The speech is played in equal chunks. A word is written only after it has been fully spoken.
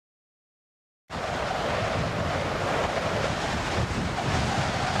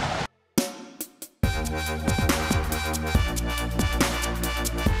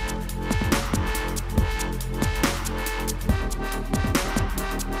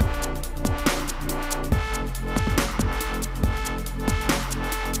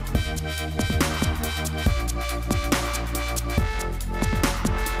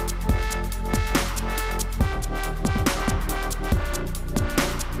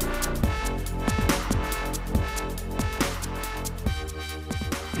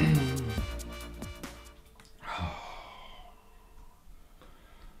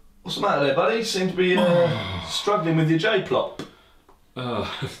What's the matter there, buddy? You seem to be struggling with your J-plot.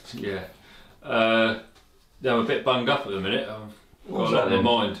 Yeah. I'm a bit bunged up at the minute. I've got a lot on my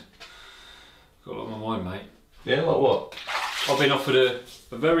mind. Got a lot on my mind, mate. Yeah, like what? I've been offered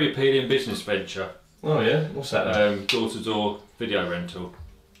a very appealing business venture. Oh yeah? What's that? Door-to-door video rental.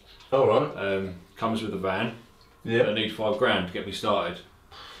 All right. Comes with a van. Yeah. I need £5 to get me started.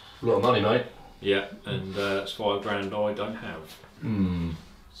 A lot of money, mate. Yeah, and that's £5 I don't have.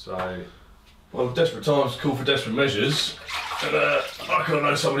 So, well, desperate times call for desperate measures, and I kind of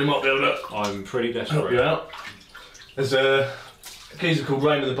know somebody might be able to I'm pretty desperate. help you out. There's a geezer called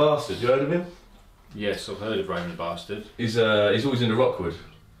Raymond the Bastard. You heard of him? Yes, I've heard of Raymond the Bastard. He's always in the Rockwood.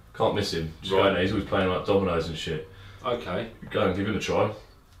 Can't miss him. Just Right. go in there. He's always playing like dominoes and shit. Okay. Go and give him a try.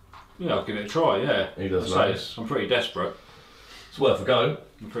 Yeah, I'll give it a try. Yeah. He does I'll say nice. I'm pretty desperate. It's worth a go.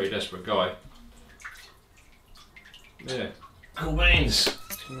 I'm a pretty desperate guy. Yeah. Cool beans.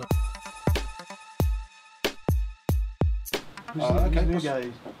 Who's the new guy?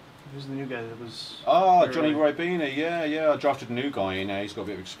 Who's the new guy that was... Ah, Johnny Ribena, yeah, I drafted a new guy in there. He's got a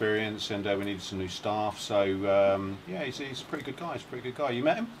bit of experience and we needed some new staff, so yeah, he's a pretty good guy, You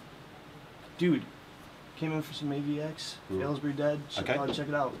met him? Dude, came in for some AVX, Aylesbury Dead, Okay. Check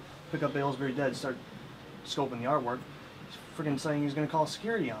it out. Pick up Aylesbury Dead, start scoping the artwork. He's freaking saying he's going to call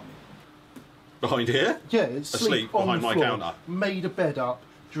security on me. Behind here? Yeah, it's Asleep on behind the my floor, counter. made a bed up,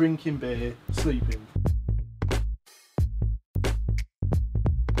 drinking beer, sleeping.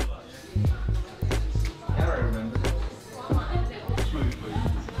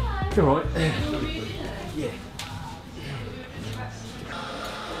 You're right. Yeah.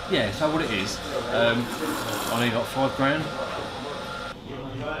 Yeah, so what it is, I need like £5.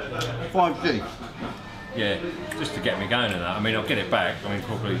 5G. Yeah, just to get me going and that. I mean, I'll get it back, I mean,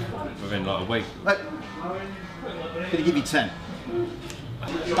 probably within like a week. Gonna give you 10.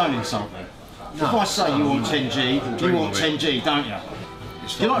 Don't insult me. If I say you want 10G, you want 10G, don't you?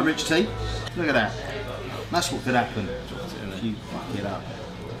 You like Rich T? Look at that. That's what could happen if you fuck it up.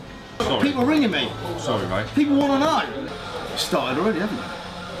 Sorry. People are ringing me. Sorry, mate. People want to know. You started already, haven't you?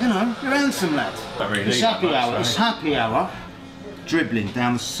 You know, you're handsome, lad. Don't really It's need happy that much, hour. It's mate. happy hour. Dribbling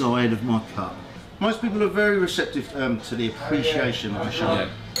down the side of my cup. Most people are very receptive to the appreciation that I show. Yeah.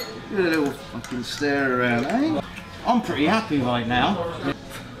 Give it a little fucking stare around, eh? I'm pretty happy right now.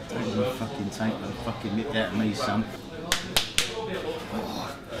 Don't you fucking take the fucking mick out of me, son.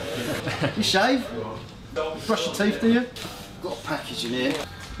 You shave? Brush your teeth, do you? Got a package in here.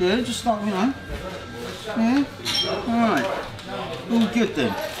 Yeah, just like, you know. Yeah? Alright. All good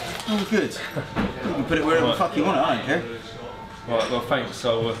then. All good. You can put it wherever the fuck you want it, I don't care. Right, well, thanks.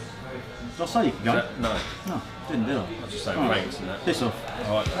 So, Did I say you can go? no, No, didn't, did I? I'll just say Alright. thanks and that. Piss off.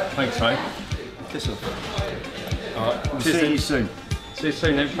 Alright, thanks, mate. Piss off. Alright, I'll see you soon. See you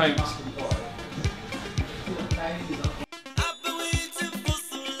soon then, thanks.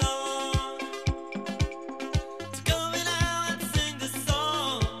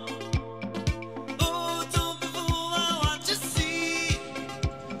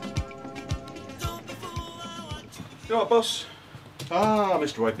 You alright, boss? Ah,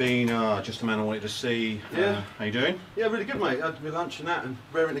 Mr. Ribena, just the man I wanted to see. Yeah. How you doing? Yeah, really good, mate. Had my lunch and that, and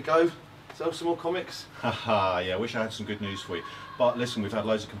raring to go. Sell some more comics. Haha, yeah, I wish I had some good news for you. But listen, we've had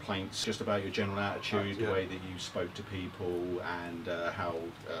loads of complaints just about your general attitude, Yeah. the way that you spoke to people, and how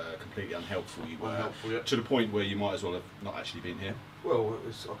completely unhelpful you were. Unhelpful, yeah. To the point where you might as well have not actually been here. Well,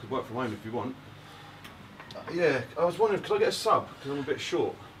 I could work from home if you want. Yeah, I was wondering, could I get a sub? Because I'm a bit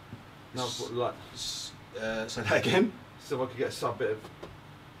short. No, like, Say that again? so I could get a sub bit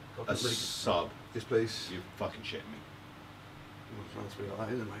of. A sub? Yes, please. You're fucking shitting me. Must be like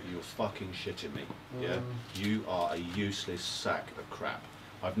that, isn't it, mate? You're fucking shitting me. Yeah? You are a useless sack of crap.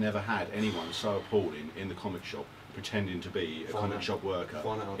 I've never had anyone so appalling in the comic shop pretending to be a comic shop worker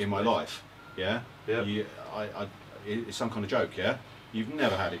in my life. Yeah? Yeah. It's some kind of joke, yeah? You've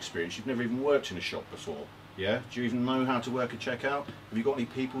never had experience, you've never even worked in a shop before. Yeah? Do you even know how to work a checkout? Have you got any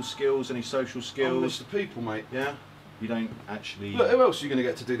people skills, any social skills? I'm Mr. People, mate. Yeah? You don't actually... Look, who else are you going to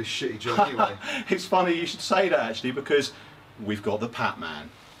get to do this shitty job anyway? It's funny you should say that actually, because we've got the Pat Man.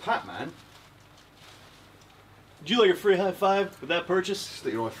 Pat Man? Would you like a free high five with that purchase?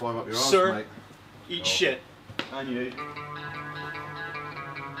 Stick your high five up your arse, Sir, mate. eat shit. And you.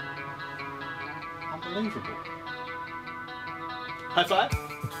 Unbelievable. High five?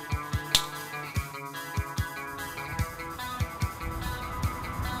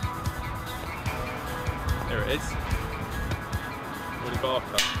 There it is. Woody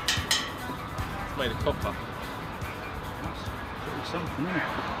Barker. It's made of copper. That's something, isn't it?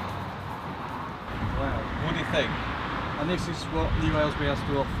 Wow. What do you think? And this is what New Aylesbury has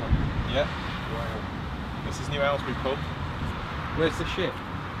to offer. Yeah. Wow. This is New Aylesbury pub. Where's the ship?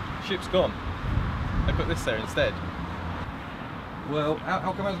 Ship's gone. They put this there instead. Well,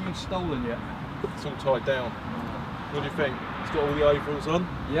 how come it hasn't been stolen yet? It's all tied down. What do you think? It's got all the overalls on,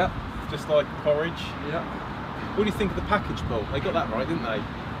 Yeah, just like porridge. yeah. What do you think of the package, Paul? They got that right, didn't they?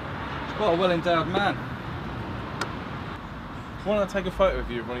 It's quite a well-endowed man. Why don't I take a photo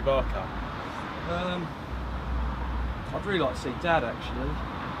of you, Ronnie Barker? I'd really like to see Dad, actually.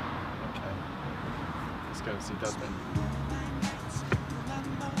 Okay. Let's go and see Dad then.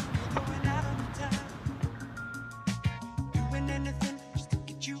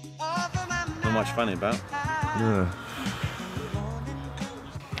 Not much funny about. Yeah.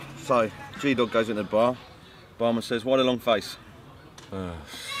 So, G-Dog goes into the bar. Barman says, why the long face? So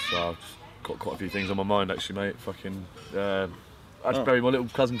I've got quite a few things on my mind actually, mate. Fucking, I had to bury my little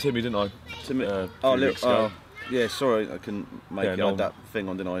cousin Timmy, didn't I? Timmy. A few weeks ago. Yeah, sorry, I couldn't make it. I had that thing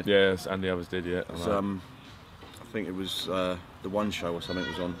on, didn't I? Yes, and the others did, yeah. So, I think it was the One Show or something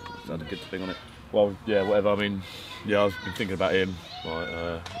was on. It had a good thing on it. Well, yeah, whatever. I mean, yeah, I've been thinking about him.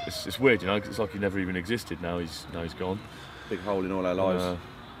 Like, it's weird, you know, 'cause it's like he never even existed. Now he's gone. Big hole in all our lives.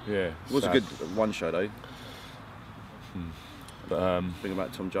 Yeah. It was sad. a good One Show though. But Thing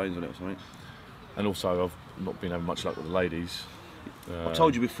about Tom Jones on it or something. and also I've not been having much luck with the ladies. I've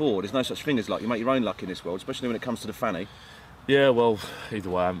told you before, there's no such thing as luck. You make your own luck in this world, especially when it comes to the fanny. Yeah, well, either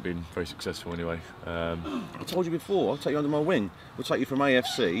way, I haven't been very successful anyway. I told you before, I'll take you under my wing. We'll take you from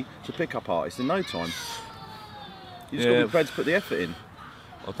AFC to pick-up artist in no time. You just got to be prepared to put the effort in.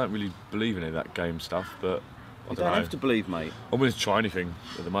 I don't really believe in any of that game stuff, but I You don't don't know. have to believe, mate. I'm willing to try anything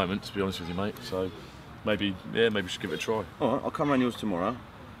at the moment, to be honest with you, mate. So maybe we should give it a try. All right, I'll come round yours tomorrow.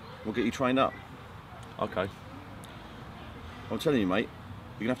 We'll get you trained up. Okay. I'm telling you, mate,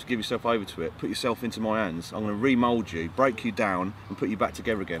 you're going to have to give yourself over to it. Put yourself into my hands. I'm going to remould you, break you down, and put you back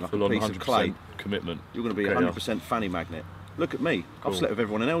together again like Full a on piece 100% of clay. commitment. You're going to be a Okay, 100% fanny magnet. Look at me. Cool. I've slept with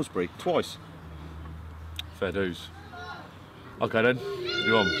everyone in Aylesbury twice. Fair dues. Okay then,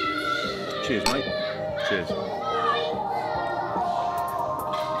 you're on. Cheers, mate. Cheers.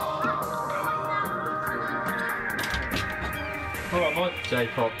 Alright, Mike.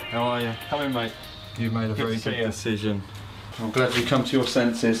 J-Pop, how are you? Come in, mate. You made a Good very to see good you. decision. I'm glad you come to your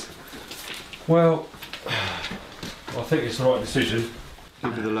senses. Well, I think it's the right decision.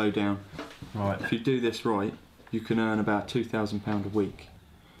 Give you the lowdown. Right. If you do this right, you can earn about £2,000 a week.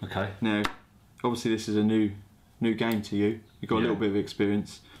 Okay. Now, obviously this is a new game to you. You've got a little bit of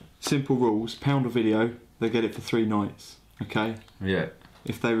experience. Simple rules, £1 a video, they get it for 3 nights, okay? Yeah.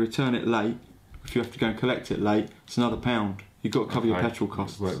 If they return it late, if you have to go and collect it late, it's another £1. You've got to cover your petrol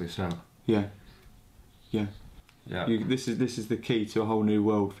costs. Work this out. Yeah. Yeah. Yeah. This is the key to a whole new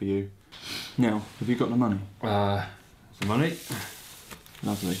world for you. Now, have you got the money? The money.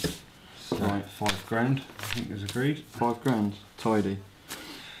 Lovely. So Right. 5 grand, I think is agreed. 5 grand, tidy.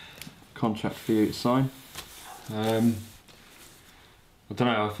 Contract for you to sign. I don't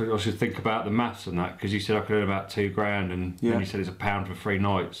know, I should think about the maths on that, because you said I could earn about 2 grand and then you said it's £1 for 3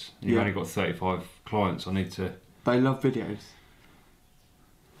 nights. And you've only got 35 clients, I need to... They love videos.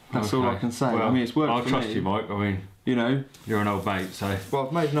 That's all I can say. Well, I mean, it's worked I for trust me. you, Mike. I mean, You know, you're an old mate, so... well,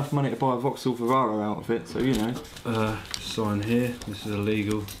 I've made enough money to buy a Vauxhall Ferraro out of it, so you know. Sign here. This is a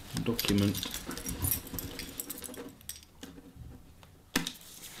legal document.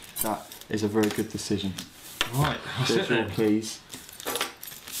 That is a very good decision. Right, There's your keys.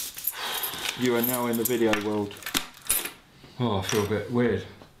 You are now in the video world. Oh, I feel a bit weird.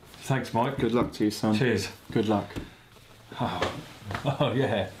 Thanks, Mike. Good luck to you, son. Cheers. Good luck. Oh,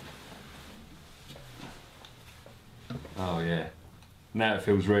 yeah. Oh, yeah. Now it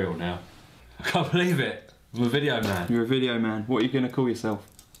feels real now. I can't believe it. I'm a video man. You're a video man. What are you going to call yourself?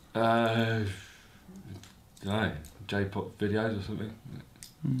 Don't know, J-pop videos or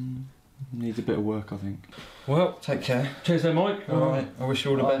something. Needs a bit of work, I think. Well, Take care. cheers then, Mike. Alright, I wish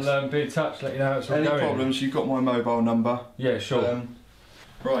you all the best. I'll be in touch, let you know how it's all Any going. problems, you've got my mobile number. Yeah, sure.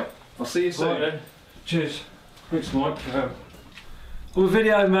 Right, I'll see you soon. Right then. Cheers. Thanks, Mike. I'm a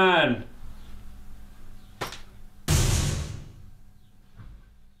video man.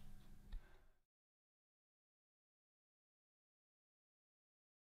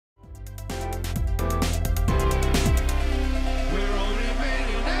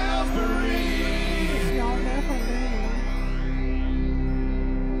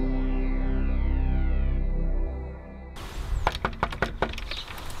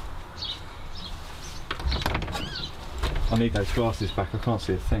 I need those glasses back. I can't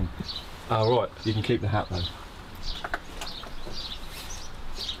see a thing. Oh right. You can keep the hat though.